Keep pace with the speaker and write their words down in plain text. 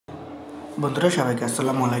বন্ধুরা সবাইকে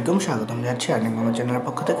আসসালামু আলাইকুম, স্বাগতম জানাচ্ছি আর্নিং আমার চ্যানেলের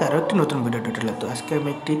পক্ষ থেকে আরও একটি নতুন ভিডিও টিউটোরিয়ালে। তো আজকে আমি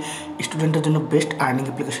একটি স্টুডেন্টের জন্য বেস্ট আর্নিং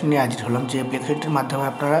অ্যাপ্লিকেশন নিয়ে হাজির হলাম, যে অ্যাপ্লিকেশনটির মাধ্যমে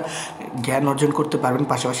আপনারা জ্ঞান অর্জন করতে পারবেন,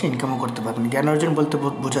 পাশাপাশি ইনকামও করতে পারবেন। জ্ঞান অর্জন বলতে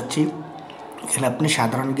বোঝাচ্ছি এখানে আপনি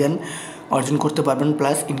সাধারণ জ্ঞান অর্জন করতে পারবেন,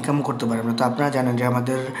 প্লাস ইনকামও করতে পারবেন। তো আপনারা জানেন যে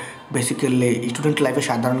আমাদের বেসিক্যালি স্টুডেন্ট লাইফে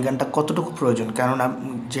সাধারণ জ্ঞানটা কতটুকু প্রয়োজন, কেননা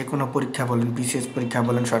যে কোনো পরীক্ষা বলেন, বিসিএস পরীক্ষা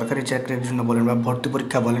বলেন, সরকারি চাকরির জন্য বলেন বা ভর্তি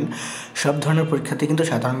পরীক্ষা বলেন, সব ধরনের পরীক্ষাতে কিন্তু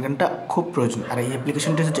সাধারণ জ্ঞানটা খুব প্রয়োজন। আর এই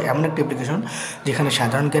অ্যাপ্লিকেশনটি হচ্ছে এমন একটা অ্যাপ্লিকেশন যেখানে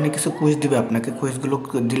সাধারণ জ্ঞানে কিছু কুইজ দিবে আপনাকে। কুইজগুলো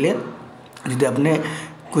দিলে যদি আপনি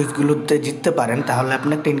কুইজগুলোতে জিততে পারেন তাহলে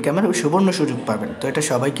আপনি একটা ইনকামের সুবর্ণ সুযোগ পাবেন। তো এটা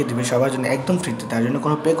সবাইকে দেবে, সবার জন্য একদম ফ্রিতে, তার জন্য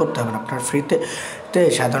কোনো পে করতে হবে না। আপনার ফ্রিতে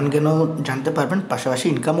সাধারণ জ্ঞানও জানতে পারবেন, পাশাপাশি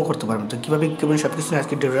ইনকামও করতে পারবেন। তো কীভাবে কীভাবে সব কিছু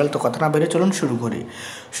আজকে টিউটোরিয়াল। তো কথা না বেরিয়ে চলুন শুরু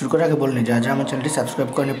করার আগে বললেন যা আমার চ্যানেলটি সাবস্ক্রাইব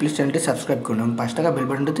করেন, প্লিজ চ্যানেলটি সাবস্ক্রাইব করুন এবং 5 টাকা বেল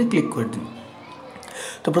বাটনটাতে ক্লিক করে দিন।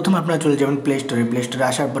 তো প্রথমে আপনারা চলে যাবেন প্লে স্টোরে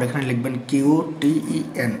আসার পর এখানে লিখবেন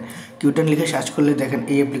কিউটেন লিখে সার্চ করলে দেখেন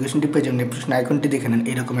এই অ্যাপ্লিকেশনটি পেয়ে যাবেন। অ্যাপ্লিকেশন আইকনটি দেখে নেন,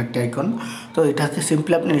 এরকম একটা আইকন। তো এটাকে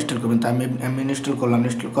সিম্পলি আপনি ইনস্টল করবেন। তো আমি ইনস্টল করলাম।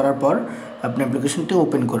 ইনস্টল করার পর আপনি অ্যাপ্লিকেশনটি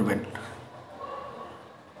ওপেন করবেন।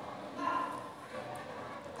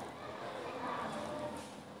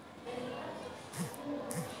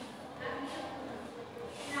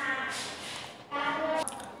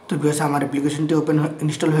 তো বিকজ আমার অ্যাপ্লিকেশনটি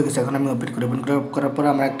ইনস্টল হয়ে গেছে, এখন আমি ওপেন করার পর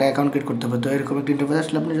আমরা একটা অ্যাকাউন্ট ক্রিয়েট করতে হবে। তো এরকম একটা ইন্টারফেস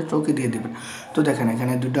আসলে আপনি চৌকি দিয়ে দেবেন। তো দেখেন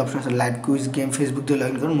এখানে দুটো অপশন আছে, লাইভ কুইজ, গেম, ফেসবুক দিয়ে লগ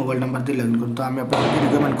ইন করুন, মোবাইল নাম্বার দিয়ে লগ ইন করুন। তো আমি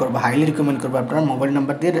আপনাদেরকে হাইলি রিকমেন্ড করবো আপনারা মোবাইল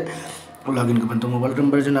নাম্বার দিয়ে লগ ইন করবেন। তো মোবাইল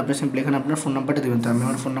নাম্বারের জন্য আপনি সিম্পলি এখানে আপনার ফোন নাম্বারটা দেবেন। তো আমি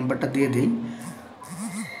আমার ফোন নাম্বারটা দিয়ে দিই।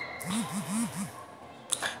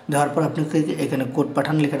 দেওয়ার পর আপনাকে এখানে কোড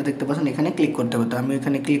পাঠান লেখাটা দেখতে পাচ্ছেন, এখানে ক্লিক করতে হবে। তো আমি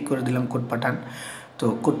এখানে ক্লিক করে দিলাম কোড পাঠান। তো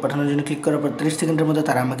কোড পাঠানোর জন্য ক্লিক করার পর 30 সেকেন্ডের মধ্যে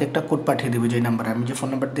তারা আমাকে একটা কোড পাঠিয়ে দেবে, যে নাম্বারে আমি যে ফোন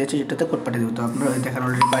নাম্বার দিয়েছি সেটাতে কোড পাঠিয়ে দেবে। তো আপনারা দেখেন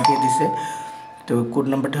অলরেডি পাঠিয়ে দিছে। তো কোড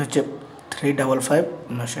নাম্বারটা হচ্ছে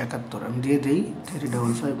 355-971। আমি দিয়ে দিই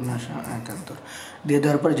 355-971। দিয়ে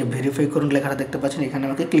দেওয়ার পরে যে ভেরিফাই করুন লেখাটা দেখতে পাচ্ছেন, এখানে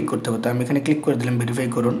আমাকে ক্লিক করতে হবে। তো আমি এখানে ক্লিক করে দিলাম ভেরিফাই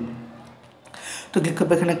করুন। তো ক্লিক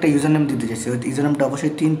করবে, এখানে একটা ইউজার নেম দিতে চাইছি। ওই ইউজার নেমটা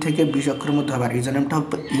অবশ্যই 3 থেকে 20 অক্ষরের মধ্যে হবে। আর ইউজার নেমটা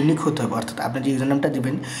ইউনিক হতে হবে, অর্থাৎ আপনি যে ইউজার নেমটা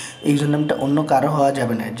দেবেন এই ইউজার নেমটা অন্য কারো হওয়া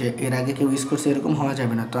যাবে না, যে এর আগে কেউ ইউজ করছে এরকম হওয়া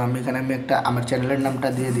যাবে না। তো আমি এখানে একটা আমার চ্যানেলের নামটা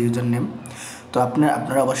দিয়ে দিই ইউজার নেম। তো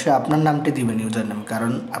আপনারা অবশ্যই আপনার নামটি দিবেন ইউজার নেম,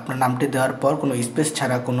 কারণ আপনার নামটি দেওয়ার পর কোনো স্পেস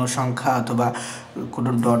ছাড়া কোনো সংখ্যা অথবা কোনো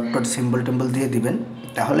ডট সিম্বল টেম্বল দিয়ে দিবেন,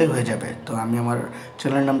 তাহলেই হয়ে যাবে। তো আমি আমার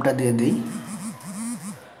চ্যানেলের নামটা দিয়ে দিই।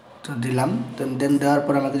 তো দিলাম। তো দেন দেওয়ার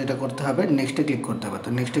পর আমাকে যেটা করতে হবে, নেক্সটে ক্লিক করতে হবে। তো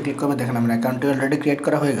নেক্সটে ক্লিক করবে, দেখেন আমার অ্যাকাউন্টটি অলরেডি ক্রিয়েট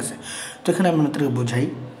করা হয়ে গেছে। তো এখানে আমি আপনাদেরকে বোঝাই,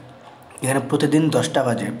 এখানে প্রতিদিন 10টা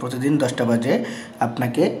বাজে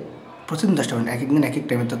আপনাকে প্রতিদিন 10টা বাজে এক একদিন এক এক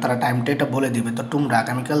টাইমে, তো তারা টাইমটা এটা বলে দিবে। তো তোমরা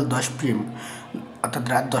আগামীকাল 10 PM অর্থাৎ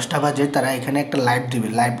রাত 10টা বাজে তারা এখানে একটা লাইভ দিবে।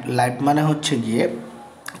 লাইভ মানে হচ্ছে গিয়ে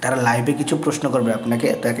তারা লাইভে কিছু প্রশ্ন করবে আপনাকে।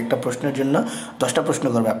 তো এক একটা প্রশ্নের জন্য 10টা প্রশ্ন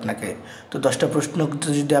করবে আপনাকে। তো 10টা প্রশ্ন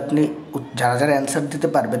যদি আপনি যারা অ্যান্সার দিতে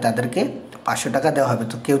পারবে তাদেরকে 500 টাকা দেওয়া হবে।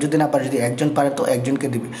 তো কেউ যদি না পারে, যদি একজন পারে তো একজনকে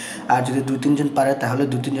দিবে, আর যদি 2-3 জন পারে তাহলে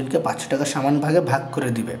 2-3 জনকে 500 টাকা সমান ভাগে ভাগ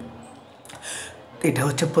করে দিবে। এটা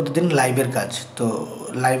হচ্ছে প্রতিদিন লাইভের কাজ। তো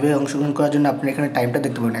লাইভে অংশগ্রহণ করার জন্য আপনি এখানে টাইমটা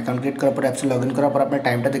দেখতে পাবেন। অ্যাকাউন্ট ক্রিয়েট করার পর অ্যাপসে লগ ইন করার পর আপনার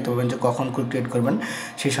টাইমটা দেখতে পাবেন যে কখন ক্রিয়েট করবেন,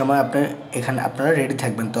 সেই সময় আপনারা রেডি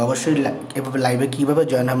থাকবেন। তো অবশ্যই এভাবে লাইভে কীভাবে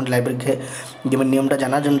জয়েন হবেন, লাইভের যেমন নিয়মটা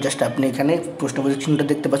জানার জন্য জাস্ট আপনি এখানে প্রশ্নবোধক চিহ্নটা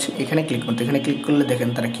দেখতে পাচ্ছেন, এখানে ক্লিক করুন। তো এখানে ক্লিক করলে দেখেন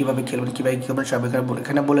তারা কীভাবে খেলবেন, কীভাবে কী করবেন সব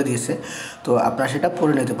এখানে বলে দিয়েছে। তো আপনারা সেটা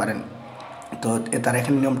পড়ে নিতে পারেন। তো তারা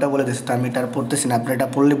এখানে নিয়মটা বলে দিয়েছে, তো আমি এটা পড়তেছি না, আপনি এটা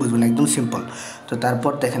পড়লে বুঝবেন, একদম সিম্পল। তো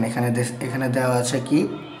তারপর দেখেন এখানে দেওয়া আছে কি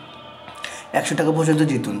 100 টাকা পর্যন্ত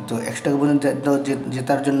জিতুন। তো 100 টাকা পর্যন্ত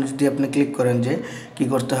জেতার জন্য যদি আপনি ক্লিক করেন যে কী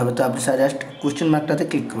করতে হবে, তো আপনি জাস্ট কোশ্চেন মার্কটাতে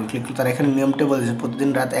ক্লিক করুন। তারা এখানে নিয়মটা বলেছে, প্রতিদিন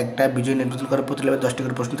রাত 1টায় বিজয় নির্বাচন করে প্রতি লেভেলে 10টি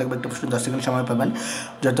করে প্রশ্ন থাকবে, একটা প্রশ্ন 10 সেকেন্ড সময় পাবেন।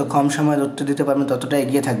 যত কম সময় উত্তর দিতে পারবেন ততটা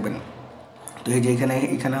এগিয়ে থাকবেন। তো এই যে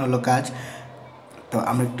এখানে হলো কাজ। তো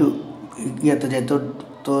আমি একটু ইয়েতে যাই।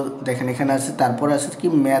 তো দেখেন এখানে আছে, তারপর আছে কি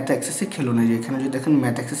ম্যাথ অ্যাক্সেসে খেলুন। এই যে এখানে যদি দেখেন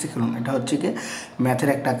ম্যাথ অ্যাক্সেসে খেলুন, এটা হচ্ছে কি ম্যাথের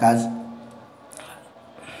একটা কাজ।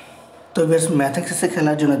 তো বেশ ম্যাথ অ্যাক্সেসে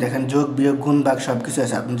খেলার জন্য দেখেন যোগ, বিয়োগ, গুণ, ভাগ সব কিছু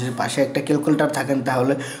আছে। আপনি যদি পাশে একটা ক্যালকুলেটার থাকেন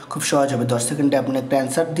তাহলে খুব সহজ হবে, 10 সেকেন্ডে আপনি একটা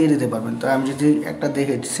অ্যান্সার দিয়ে দিতে পারবেন। তো আমি যদি একটা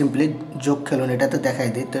দেখে সিম্পলি যোগ খেলুন এটাতে দেখাই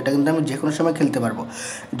দিই, তো এটা কিন্তু আমি যে কোনো সময় খেলতে পারবো।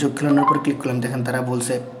 যোগ খেলানোর উপর ক্লিক করলাম, দেখেন তারা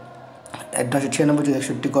বলছে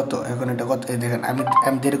 996 কত, এখন এটা কত, এই দেখেন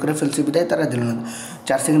আমি দেরি করে ফেলছি বিদায় তারা দিল না।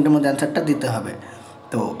 4 সেকেন্ডের মধ্যে অ্যান্সারটা দিতে হবে।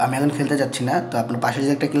 তো আমি এখন খেলতে যাচ্ছি না। তো আপনার পাশে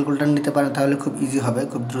যদি একটা ক্যালকুলেটার নিতে পারেন তাহলে খুব ইজি হবে,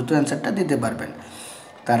 খুব দ্রুত অ্যান্সারটা দিতে পারবেন।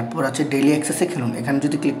 তারপর আছে ডেইলি অ্যাক্সেসে খেলুন, এখানে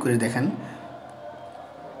যদি ক্লিক করে দেখেন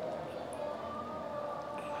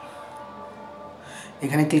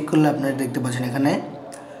এখানে ক্লিক করলে আপনারা দেখতে পাচ্ছেন এখানে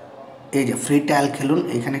এই যে ফ্রি ট্রায়াল খেলুন,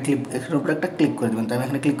 এখানে এখানের উপরে একটা ক্লিক করে দেবেন। তো আমি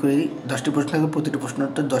এখানে ক্লিক করে দিই, 10টি প্রশ্ন থাকবে, প্রতিটি প্রশ্নের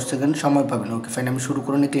উত্তর 10 সেকেন্ড সময় পাবেন। ওকে ফাইন, আমি শুরু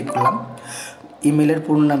করে ক্লিক করলাম। ইমেলের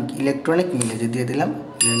পুরো নাম কি? ইলেকট্রনিক মেল, যে দিয়ে দিলাম।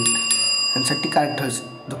 অ্যান্সারটি কারেক্ট হয়েছে,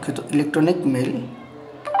 দুঃখিত। ইলেকট্রনিক মেল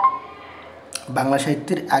বাংলা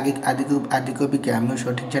সাহিত্যের আদিকবিকে আমিও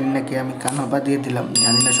সঠিক জানি না কে, আমি কানহবা দিয়ে দিলাম,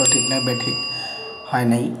 জানি না সঠিক না ব্যাঠিক, হয়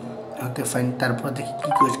নাই। ওকে ফাইন, তারপর দেখি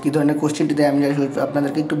কী ধরনের কোশ্চেনটি দেয়, আমি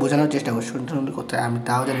আপনাদেরকে একটু বোঝানোর চেষ্টা করছি। শুনতে কোথায় আমি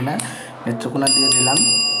তাও জানি না। নেত্রকোনা দিয়ে দিলাম,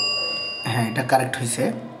 হ্যাঁ এটা কারেক্ট হয়েছে।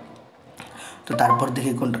 তো তারপর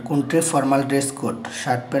দেখি কোনটি formal dress code,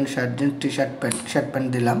 shirt pant, shirt jeans, T shirt pant, shirt pant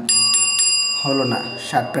দিলাম, হলো না,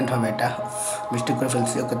 শার্ট প্যান্ট হবে, এটা মিস্টেক করে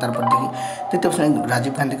ফেলছি। ওকে তারপর দেখি দেখতে পাচ্ছেন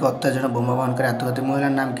রাজীব গান্ধীকে হত্যার জন্য বোমা বহন করে আত্মঘাতী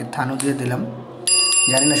মহিলার নাম কি? থানু দিয়ে দিলাম,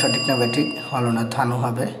 জানি না সঠিক না ব্যাঠিক, হলো না, থানু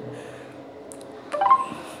হবে।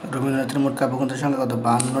 রবীন্দ্রনাথের মোট কাব্যগ্রন্থের সংখ্যা কত?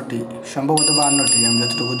 52টি, সম্ভবত 52টি, আমি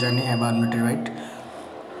যতটুকু জানি, হ্যাঁ 52টি রাইট।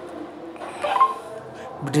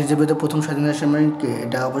 ব্রিটিশদের বিরুদ্ধে প্রথম স্বাধীনতা সংগ্রামীকে,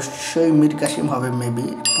 এটা অবশ্যই মীর কাসিম হবে, মেবি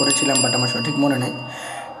পড়েছিলাম বাট আমার সঠিক মনে নেই।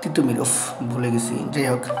 তিতুমির, উফ ভুলে গেছি। যাই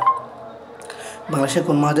হোক, বাংলাদেশের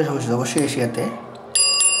কোন মহাদেশ অবস্থিত? অবশ্যই এশিয়াতে।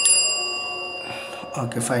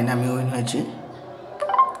 ওকে ফাইন, আমি উইন হয়েছি।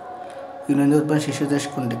 ইউনিয়ন উৎপাদন শীর্ষ দেশ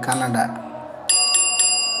কোনটি? কানাডা,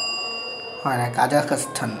 হয় না,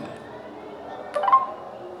 কাজাখস্তান,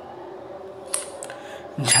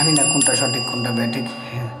 জানি না কোনটা সঠিক কোনটা ব্যাঠিক।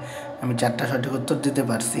 আমি 4টা সঠিক উত্তর দিতে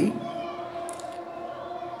পারছি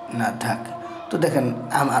না, থাক। তো দেখেন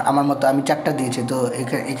আমার মতো আমি 4টা দিয়েছি। তো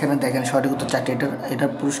এখানে দেখেন সঠিক উত্তর 4টি।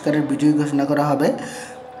 এটার পুরস্কারের বিজয়ী ঘোষণা করা হবে,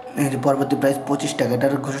 এই যে পরবর্তী প্রাইস 25 টাকা,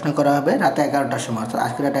 এটার ঘোষণা করা হবে রাতে 11টার সময়, অর্থাৎ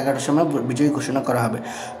আজকে রাত 11টার সময় বিজয়ী ঘোষণা করা হবে।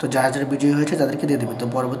 তো যারা যারা বিজয়ী হয়েছে তাদেরকে দিয়ে দেবে। তো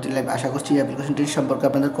পরবর্তী লাইভ আশা করছি এই অ্যাপ্লিকেশনটির সম্পর্কে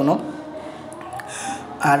আপনাদের কোনো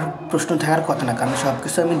আর প্রশ্ন থাকার কথা না, কারণ সব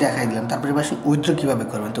কিছু আমি দেখাই দিলাম। তারপরে আসুন উইথড্র কীভাবে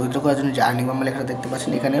করবেন। তো উইথড্র করার জন্য যে আর্নিং মামলা লেখা দেখতে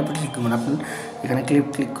পাচ্ছেন, এখানে ক্লিক করবেন। আপনি এখানে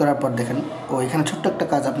ক্লিক করার পর দেখেন এখানে ছোট্ট একটা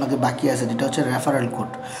কাজ আপনাকে বাকি আছে, যেটা হচ্ছে রেফারেল কোড।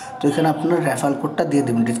 তো এখানে আপনার রেফারেল কোডটা দিয়ে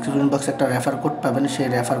দেবেন, ডিসক্রিপশন বক্সে একটা রেফার কোড পাবেন, সেই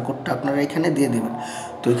রেফার কোডটা আপনারা এখানে দিয়ে দেবেন।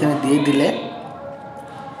 তো এখানে দিয়ে দিলে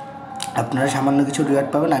আপনারা সামান্য কিছু রিওয়ার্ড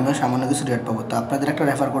পাবেন, আমিও সামান্য কিছু রিওয়ার্ড পাবো। তো আপনাদের একটা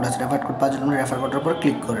রেফার কোড আছে, রেফার কোড পাওয়ার জন্য রেফার কোডের উপর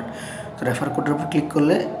ক্লিক করেন। তো রেফার কোডের উপর ক্লিক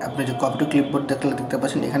করলে আপনি যে কপি টু ক্লিপবোর্ড দেখতে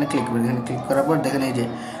পাচ্ছেন, এখানে ক্লিক করবেন। এখানে ক্লিক করার পর দেখেন এই যে,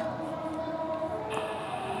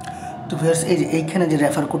 তো ভিউয়ার্স এই যে এইখানে যে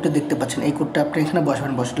রেফার কোডটা দেখতে পাচ্ছেন, এই কোডটা আপনি এখানে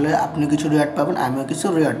বসলে আপনি কিছু রিওয়ার্ড পাবেন, আমিও কিছু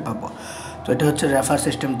রিওয়ার্ড পাবো। তো এটা হচ্ছে রেফার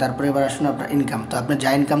সিস্টেম। তারপরে এবার আসুন আপনার ইনকাম। তো আপনি যা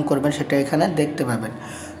ইনকাম করবেন সেটা এখানে দেখতে পাবেন।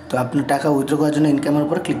 তো আপনি টাকা উইথড্র করার জন্য ইনকামের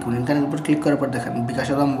উপর ক্লিক করুন। ইনকামের উপর ক্লিক করার পর দেখেন বিকাশ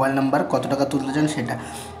অথবা মোবাইল নাম্বার, কত টাকা তুলতে চান সেটা।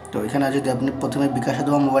 তো এখানে যদি আপনি প্রথমে বিকাশ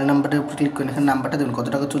অথবা মোবাইল নাম্বারের উপর ক্লিক করেন, এখানে নাম্বারটা দেবেন, কত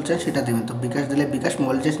টাকা তুলছেন সেটা দেবেন। তো বিকাশ দিলে বিকাশ,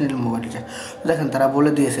 মোবাইল রিচার্জ নিলে মোবাইল রিচার্জ। তো দেখেন তারা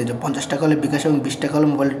বলে দিয়েছে যে 50 টাকা হলে বিকাশ এবং 20 টাকা হলে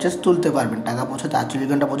মোবাইল রিচার্জ তুলতে পারবেন। টাকা পৌঁছাতে 48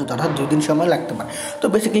 ঘন্টা পর্যন্ত, অর্থাৎ 2 দিন সময় লাগতে পারে। তো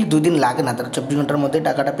বেসিক্যালি 2 দিন লাগে না, তারা 24 ঘন্টার মধ্যে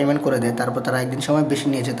টাকাটা পেমেন্ট করে দেয়। তারপর তারা 1 দিন সময় বেশি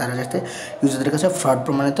নিয়েছে, তারা যাতে ইউজারদের কাছে ফ্রড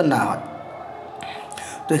প্রমাণিত না হয়।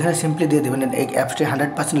 তো এখানে সিম্পলি দিয়ে দেবেন। এই অ্যাপসটি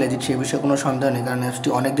 100% লেজিট, সেই বিষয়ে কোনো সন্দেহ নেই, কারণ অ্যাপসটি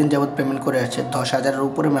অনেক দিন যাবত পেমেন্ট করে আসছে। 10,000-এর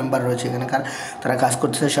উপরে মেম্বার রয়েছে এখানে, কারণ তারা কাজ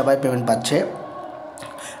করতেছে, সবাই পেমেন্ট পাচ্ছে।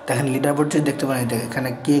 দেখেন লিডার বোর্ড যদি দেখতে পারেন, এখানে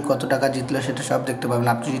কে কত টাকা জিতলো সেটা সব দেখতে পাবেন।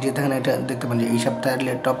 আপনি যদি দেখেন এটা দেখতে পাবেন যে এই সপ্তাহের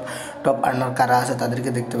টপ আর্নার কারা আছে তাদেরকে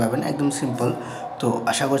দেখতে পাবেন, একদম সিম্পল। তো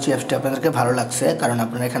আশা করছি অ্যাপসটি আপনাদেরকে ভালো লাগছে, কারণ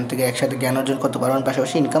আপনারা এখান থেকে একসাথে জ্ঞান অর্জন করতে পারবেন,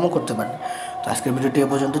 পাশাপাশি ইনকামও করতে পারেন। তো আজকের ভিডিওটি এ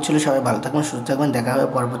পর্যন্ত ছিল। সবাই ভালো থাকবেন, সুস্থ থাকবেন, দেখা হবে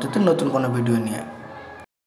পরবর্তীতে নতুন কোনো ভিডিও নিয়ে।